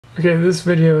Okay, this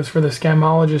video is for the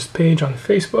Scamologist page on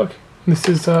Facebook. This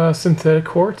is Synthetic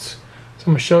Quartz. So I'm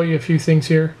going to show you a few things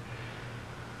here.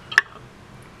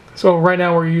 So right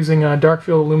now we're using dark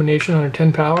field illumination under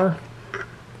 10 power.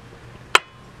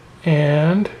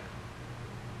 And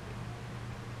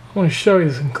I want to show you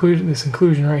this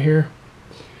inclusion right here.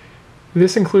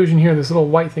 This inclusion here, this little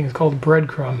white thing, is called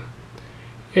breadcrumb.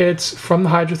 It's from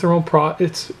the hydrothermal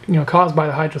it's caused by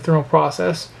the hydrothermal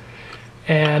process.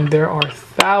 And there are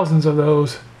thousands of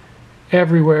those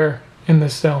everywhere in the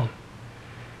stone.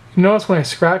 You notice when I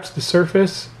scratch the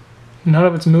surface, none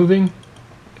of it's moving.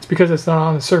 It's because it's not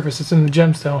on the surface, it's in the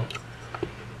gemstone.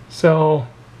 So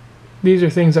these are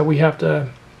things that we have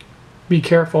to be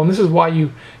careful, and this is why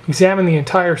you examine the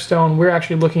entire stone. We're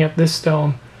actually looking at this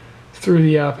stone through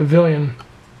the pavilion,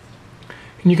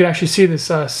 and you can actually see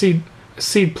this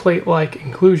seed plate-like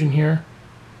inclusion here.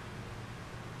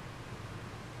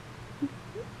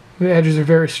 The edges are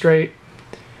very straight,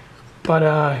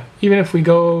 but even if we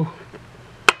go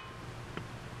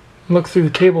look through the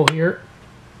table here,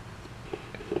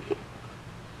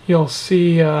 you'll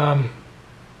see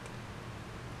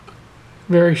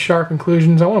very sharp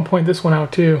inclusions. I want to point this one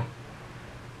out too.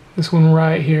 This one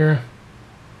right here.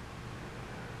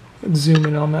 Let's zoom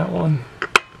in on that one.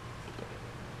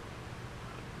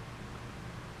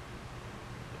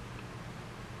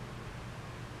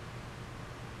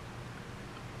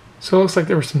 So it looks like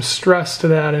there was some stress to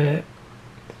that and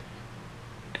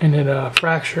it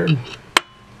fractured.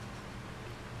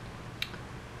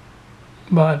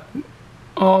 But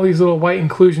all these little white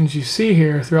inclusions you see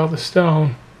here throughout the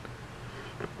stone.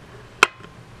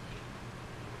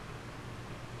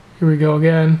 Here we go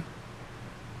again.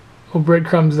 Little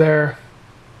breadcrumbs there.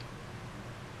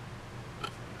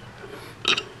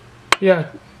 Yeah,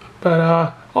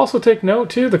 but also take note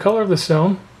too, the color of the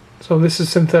stone. So this is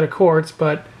synthetic quartz,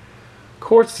 but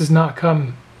quartz does not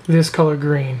come this color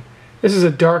green. This is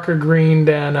a darker green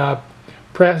than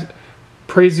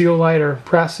praseolite or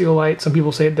praseolite. Some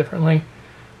people say it differently.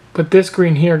 But this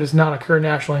green here does not occur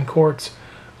naturally in quartz.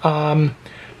 And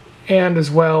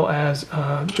as well as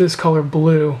this color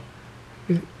blue.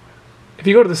 If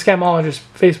you go to the Scamologist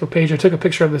Facebook page, I took a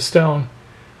picture of the stone.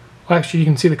 Well, actually, you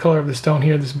can see the color of the stone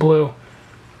here, this blue.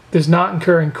 Does not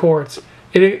occur in quartz.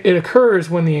 It occurs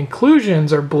when the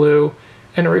inclusions are blue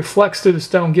and it reflects through the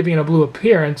stone, giving it a blue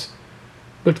appearance.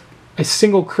 But a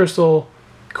single crystal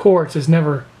quartz is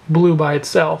never blue by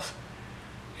itself.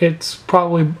 It's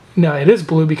probably, no, it is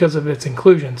blue because of its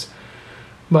inclusions.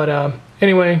 But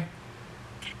anyway,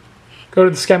 go to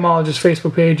the Scamologist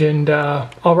Facebook page and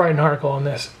I'll write an article on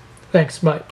this. Thanks, bye.